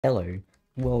Hello,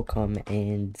 welcome,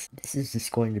 and this is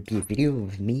just going to be a video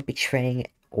of me betraying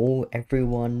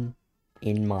everyone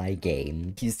in my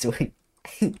game. He's doing.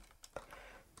 I'm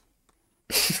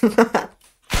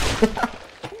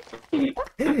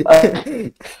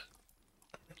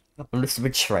just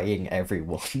betraying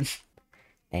everyone,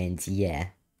 and yeah,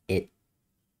 it's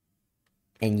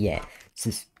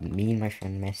just me and my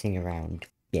friend messing around.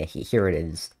 Yeah, here it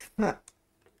is.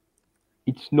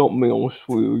 It's not me, I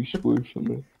swear to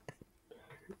me.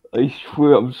 I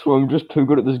swear, I'm just too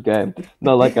good at this game.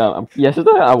 No, like,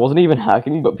 yesterday I wasn't even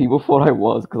hacking, but people thought I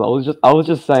was, because I was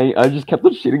just saying, I just kept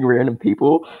on shooting random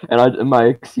people, and my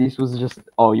excuse was just,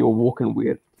 oh, you're walking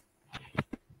weird.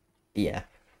 Yeah,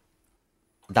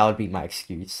 that would be my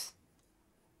excuse.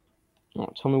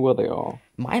 Oh, tell me where they are.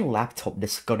 My laptop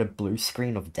just got a blue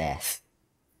screen of death.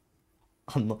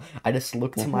 I just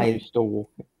looked to Why are you my. still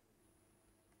walking?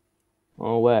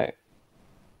 Oh, wait.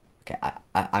 Okay,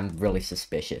 I'm really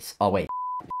suspicious. Oh wait.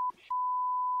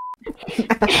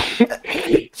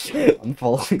 I'm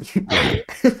following you.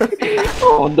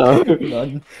 Oh, no.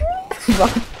 Run.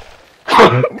 Run.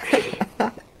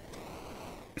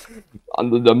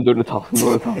 I'm doing a tough, they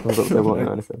won't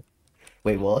know anything.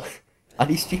 Wait, what? Are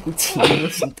these people teaming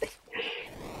or something?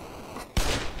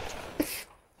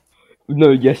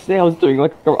 No, yesterday I was doing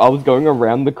I was going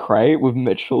around the crate with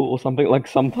Mitchell or something. Like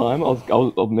sometime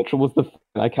Mitchell was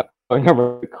I kept going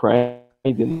around the crate.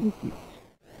 He didn't.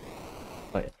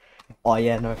 Wait. Oh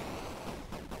yeah, no.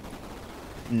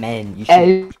 Man, you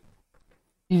should.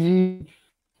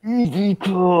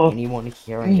 Anyone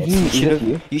hearing this?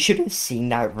 You should have seen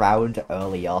that round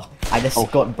earlier. I just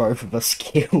got both of us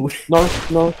killed. No.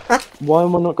 Why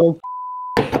am I not going?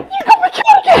 You got me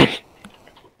killed again.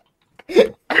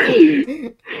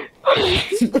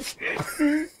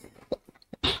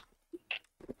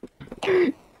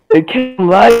 I can't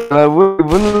lie. I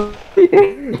wouldn't.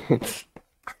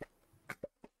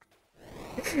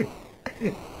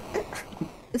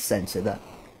 Censor that.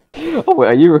 Oh wait,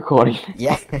 are you recording?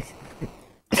 Yeah.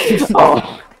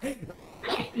 Oh.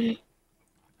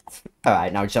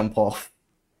 Alright, now jump off.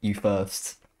 You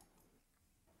first.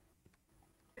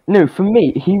 No, for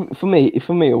me,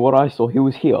 what I saw, he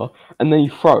was here, and then he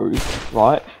froze,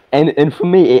 right? And for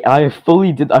me, I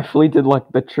fully did like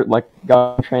the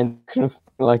gun transition of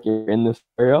like in this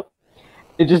area.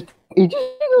 He just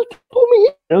pulled me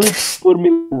in, and put me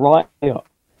right here.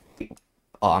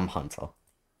 Oh, I'm Hunter.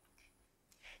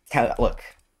 Look,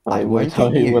 I won't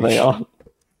tell you where they are.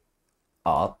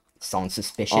 Oh, sounds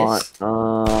suspicious.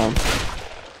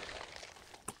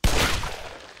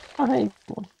 Hey.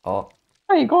 Oh.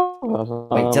 Hey, go.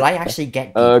 Wait, did I actually get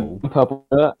people? Purple.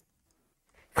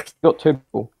 Got two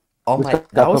people. Oh my,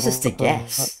 that was just a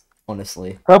guess,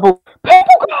 honestly. Purple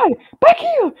guy, back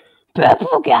here.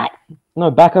 Purple guy.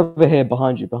 No, back over here,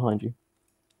 behind you.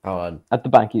 Oh, at the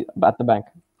bank. At the bank.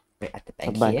 wait, at the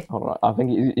bank here? Hold on. I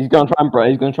think he's gonna try and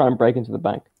break. He's gonna try and break into the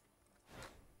bank.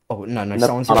 Oh no,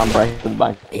 someone's gonna break into the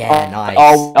bank. Yeah, nice.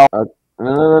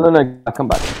 No, come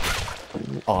back.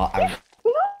 Oh,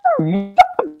 No.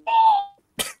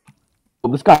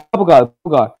 This guy, purple guy,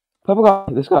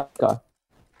 this guy.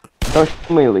 Don't shoot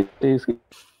me, Lee. Okay.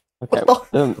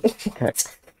 Okay.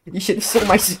 You should have saw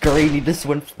my screen. He just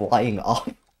went flying up.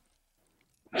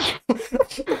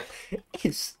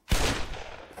 He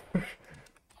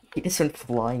just went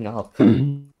flying up. So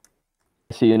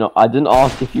I didn't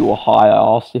ask if you were high.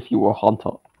 I asked if you were a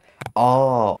hunter.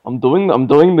 Oh. I'm doing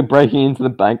the breaking into the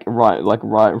bank right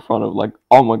in front of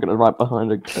oh my god, right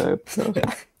behind a curb.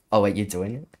 Oh wait, you're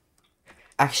doing it?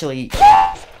 Actually.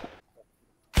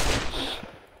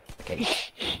 Okay.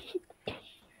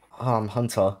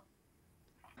 Hunter.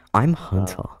 I'm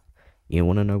Hunter. You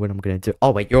wanna know what I'm gonna do?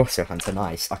 Oh wait, you're also Hunter.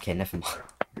 Nice. Okay, never mind.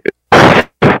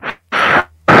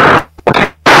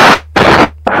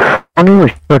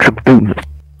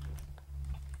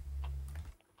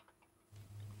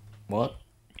 What?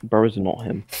 Bro, is not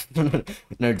him.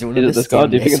 No, do you want Is it this guy?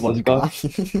 Do you think it's one this guy?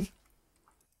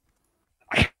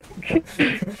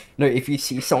 No, if you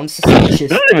see someone suspicious,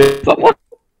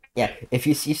 yeah, if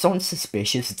you see someone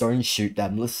suspicious, don't shoot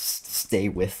them. Let's stay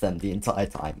with them the entire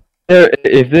time.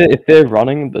 If they're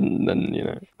running, then you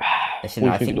know. Listen,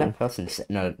 no, I think that person's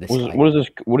no. This guy. What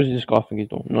does this guy think he's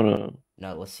doing? No.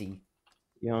 No, let's see.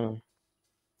 Yeah.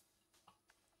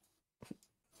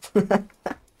 Are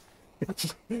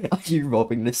you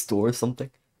robbing this store or something?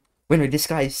 Wait, no, this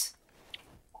guy's.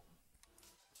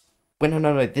 Wait,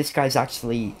 no, this guy's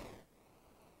actually.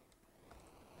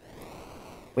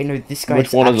 Wait, no, this guy's.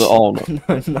 Which one actually... is it?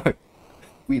 Oh, no,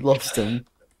 we lost him.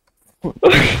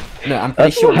 No, I'm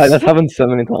pretty sure. That's happened so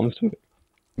many times to me.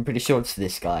 I'm pretty sure it's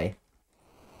this guy.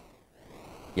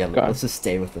 Yeah, Okay. let's just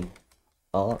stay with him.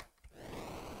 Oh,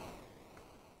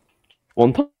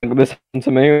 One time this happened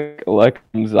to me, like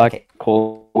Zach okay.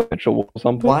 called or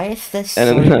something. Why is there so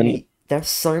And then- many? There's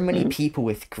so many people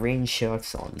with green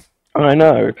shirts on. I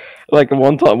know. Like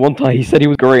one time he said he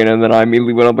was green, and then I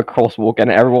immediately went on the crosswalk,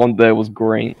 and everyone there was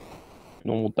green.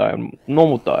 Normal day.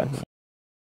 Normal day.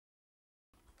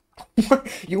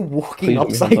 You're walking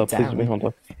Please let me upside Hunter. Please let me down.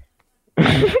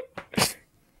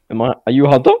 Hunter. Are you a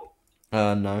Hunter?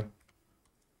 No.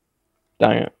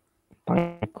 Dang it.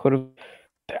 Dang, I could have.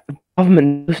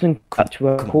 Government listening to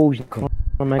our calls.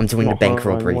 I'm doing a bank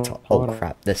robbery. Oh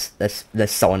crap! There's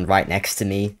someone right next to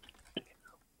me.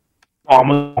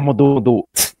 I'm gonna do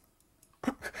it.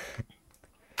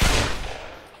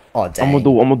 Oh dang! I'm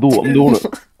doing it.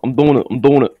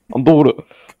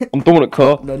 I'm doing it,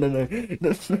 car. No.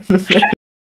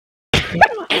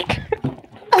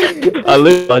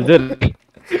 I did it.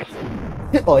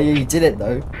 Oh yeah, you did it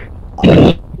though.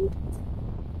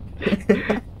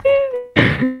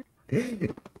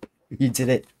 You did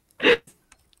it.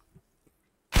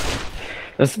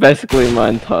 That's basically my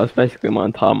entire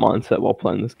mindset while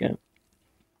playing this game.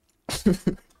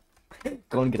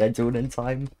 Go on, can I do it in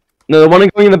time? No, the one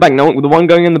going in the bank. No, the one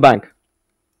going in the bank.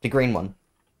 The green one.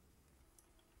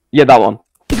 Yeah, that one.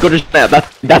 It's got just there.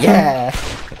 That's Yeah.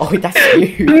 Oh, that's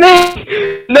you. No,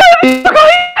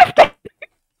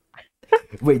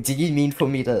 Wait, did you mean for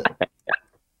me to?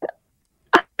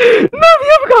 No,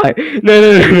 the other guy. No.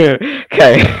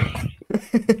 Okay.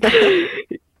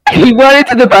 He went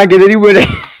into the bank and then he went in.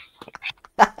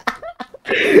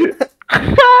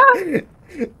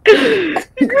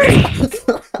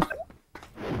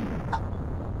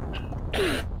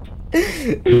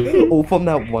 All from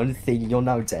that one thing. You're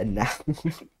now dead now.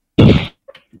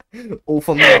 All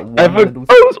from that one little.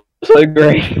 was so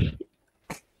great.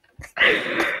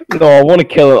 No, I want to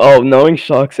kill him. Oh, knowing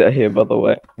Shark's out here, by the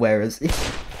way. Where is he?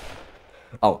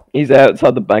 Oh, He's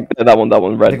outside the bank. That one,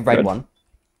 red. the red one.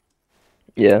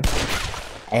 Yeah.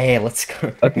 Hey, let's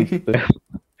go. Okay.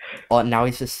 Oh, now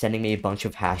he's just sending me a bunch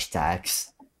of hashtags.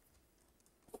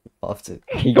 After.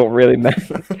 He got really mad.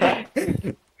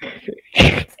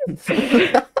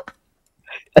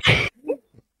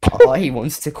 Oh, he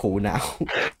wants to call now.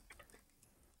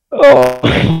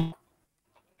 Oh.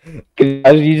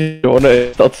 As you just want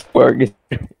to start swearing.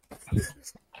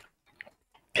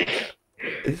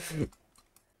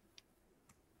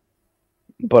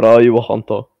 But are you a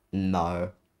hunter?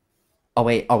 No. Oh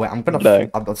wait, I'm gonna. No.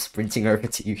 I'm not sprinting over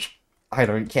to you. I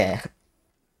don't care.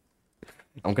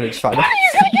 I'm gonna try to. You're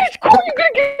gonna get caught. You're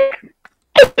gonna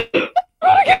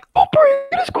get caught.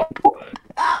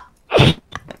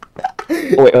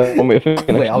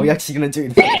 Wait, are we actually gonna do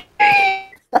that?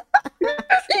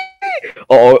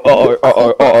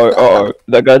 Oh.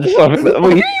 That guy just sounded like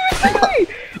that.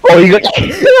 Oh, you got.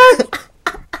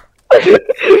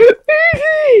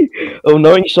 Oh,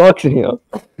 knowing sharks in here.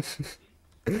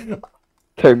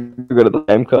 So good at the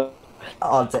same car.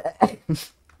 Oh, damn.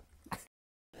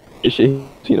 Is she?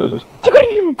 She knows us.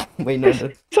 Wait, no.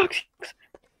 Sucks.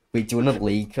 Wait, do you wanna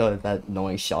leak that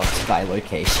annoying shark's guy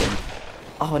location?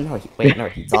 Oh no, wait, no,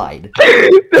 he died.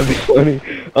 That'd be funny.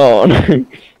 Oh no.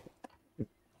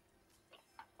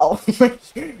 Oh,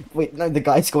 wait, no, the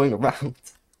guy's going around.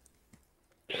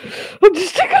 I'm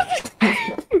just taking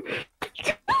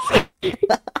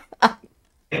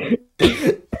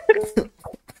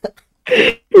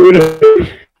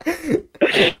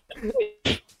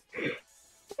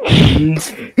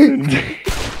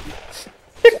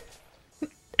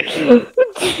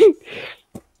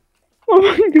Oh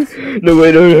my god. No,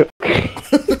 wait, no.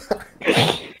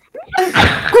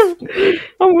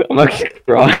 I'm actually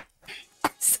crying.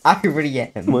 I really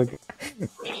am. Oh my god.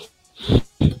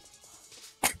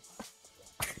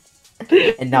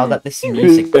 And now that this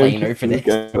music playing over this.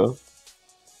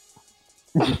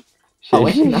 Oh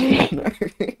wait, no.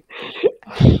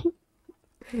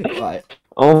 Right.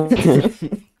 Oh.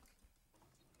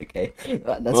 Okay,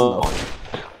 that's Oh. enough.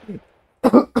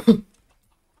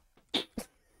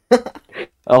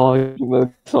 Oh,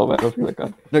 so bad. I feel like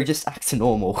that. No, just act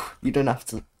normal. You don't have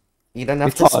to. You don't have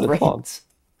It's to hard, it's hard. sprint.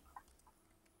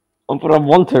 Oh, but I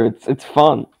want to. It's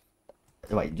fun.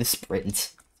 Wait, the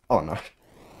sprint. Oh no.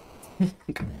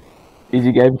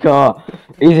 Easy game, car.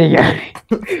 Easy game.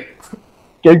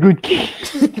 Get a good key.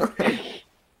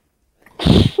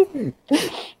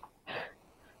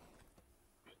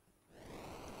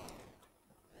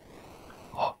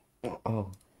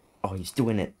 Oh, he's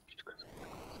doing it.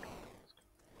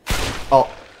 Oh,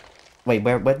 wait,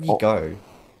 where did you go?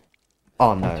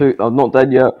 Oh no. I'm not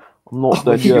dead yet. I'm not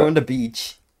dead You're yet. on the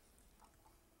beach.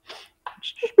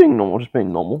 Just being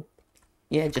normal.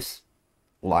 Yeah, just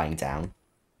lying down.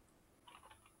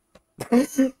 How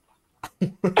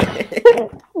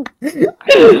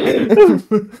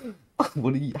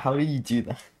do you do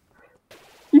that?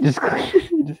 You just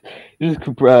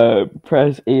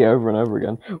press E over and over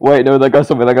again. Wait, no, that goes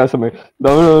somewhere. That goes somewhere.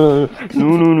 No.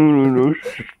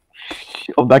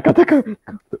 Oh, that guy.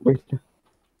 Wait.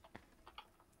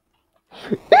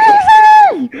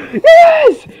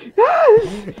 Yes!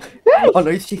 Oh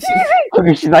no, she's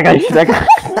Okay, she's that guy.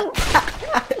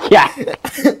 Yeah. You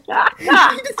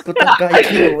just got that guy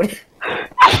killed.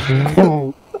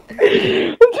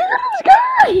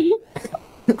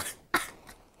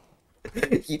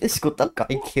 He just got that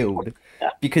guy killed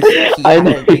because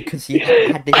he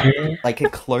had like a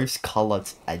close color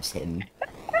as him.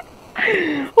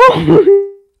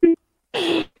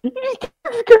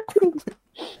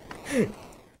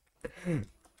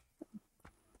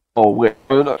 Oh wait,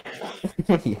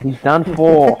 he's done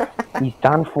for. He's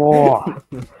done for.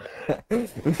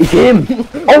 It's him.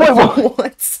 Oh wait,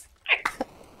 what?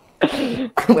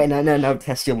 Wait, no,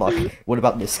 test your luck. What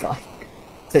about this guy?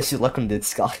 Test your luck on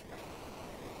this guy.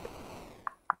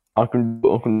 I can.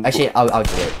 Actually, I'll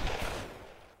do it.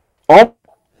 Oh.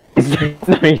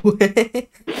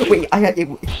 Wait,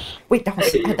 wait, that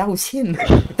was him.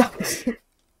 That was him.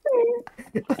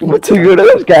 We're too good at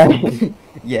this game.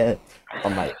 Yeah. Oh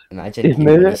my! Imagine if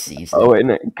he sees it. Oh wait,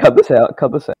 no! Cut this out.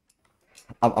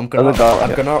 I'm gonna.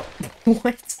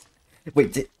 What?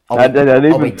 Wait, did? Oh, I didn't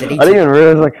even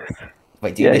realize like.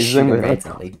 Wait, do you just shoot him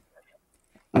randomly?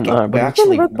 Okay, no,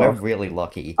 we're really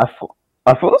lucky. I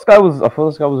thought this guy was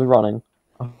running.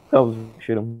 I thought I was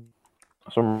shooting.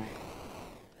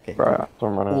 Okay. Right,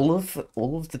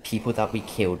 all of the people that we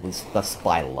killed was just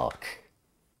by luck.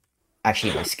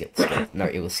 Actually, no skill. No,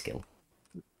 it was skill.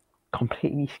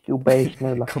 Completely skill based,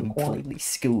 no luck. Completely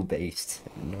skill based,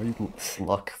 no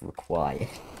luck required.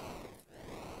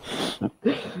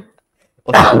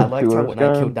 Also, I liked how when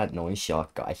I killed that noise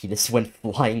shark guy, he just went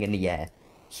flying in the air.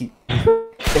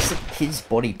 His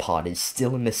body part is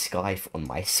still in the sky on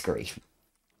my screen.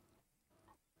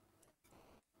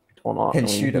 Or not. And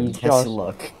shoot him, test your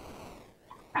luck.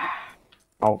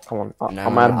 Oh, come on. No,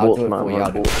 I'll do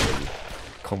it for you.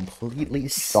 Completely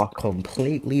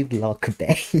luck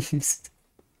based. Just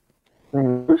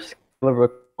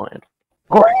that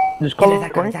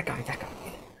guy.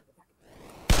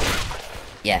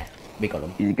 Yeah, we got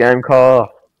him. He's a game car.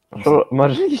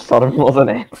 Imagine you shot him, wasn't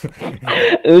it?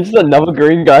 It was just another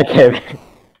green guy came in.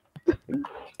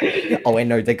 Oh, I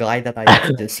know, the guy that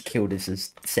I just killed is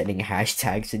just sending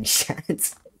hashtags and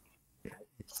chats.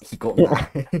 He got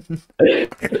mad.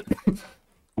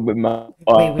 With my,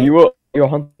 wait. you're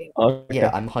hunting? Okay.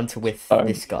 Yeah, I'm hunter with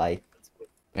this guy.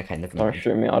 Okay, never mind. Don't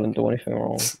shoot me, I didn't do anything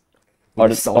wrong.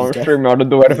 Don't shoot me, I didn't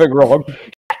do anything wrong.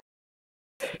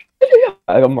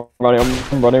 I'm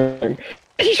running.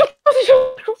 He shot.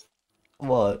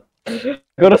 What? I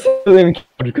gotta say him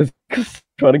because he's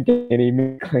trying to get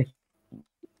me.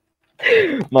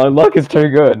 My luck is too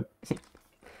good.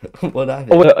 What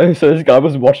happened? Oh, so this guy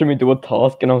was watching me do a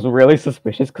task, and I was really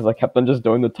suspicious because I kept on just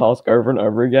doing the task over and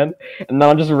over again, and then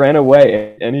I just ran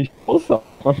away, and he shot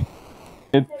someone.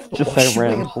 It's just saying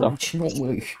random stuff.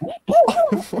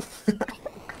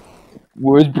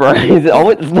 Where's bro? Is it? Oh,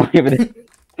 it's not even.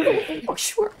 Oh,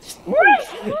 sure.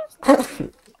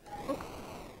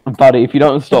 Buddy, if you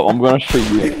don't stop, I'm gonna shoot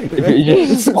you. If you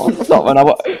just stop, and I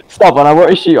want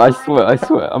to shoot. I swear,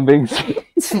 I'm being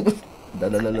serious. No.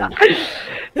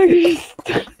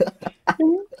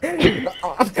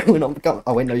 I'm going.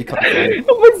 Oh wait, no, you can't.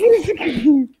 Oh my god.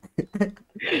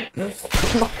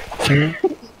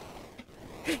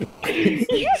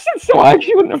 You said so. I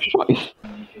actually wouldn't have shot you.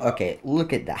 Okay,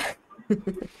 look at that.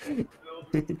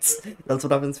 That's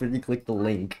what happens when you click the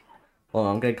link. Well,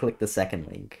 I'm gonna click the second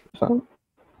link. I don't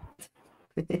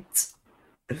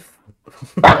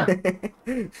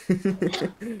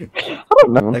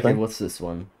know. Okay, what's this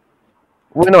one?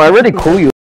 Well, no, I already call you.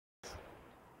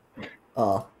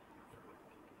 Oh.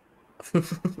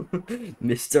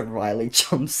 Mr. Riley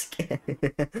jump scare.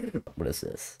 What is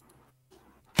this?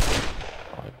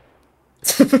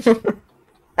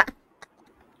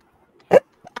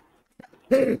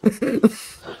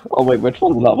 Oh wait, which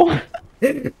one's that one?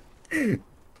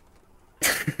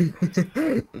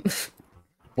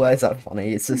 Why is that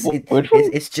funny? It's just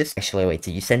it's just actually wait,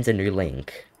 did you send a new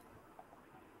link?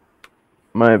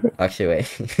 Maybe. Actually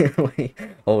wait. Wait,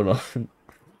 hold on.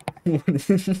 No.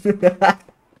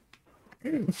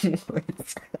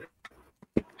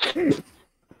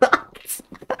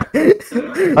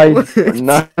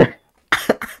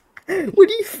 Where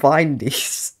do you find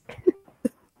this?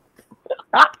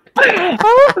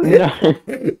 No.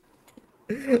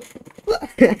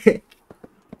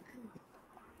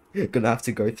 Gonna have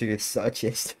to go through your search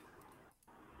history.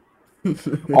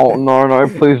 Oh no,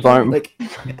 please don't. Like,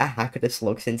 a hacker just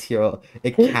logs into your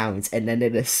account and then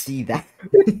it'll see that.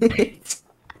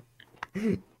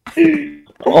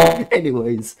 Oh.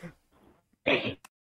 Anyways,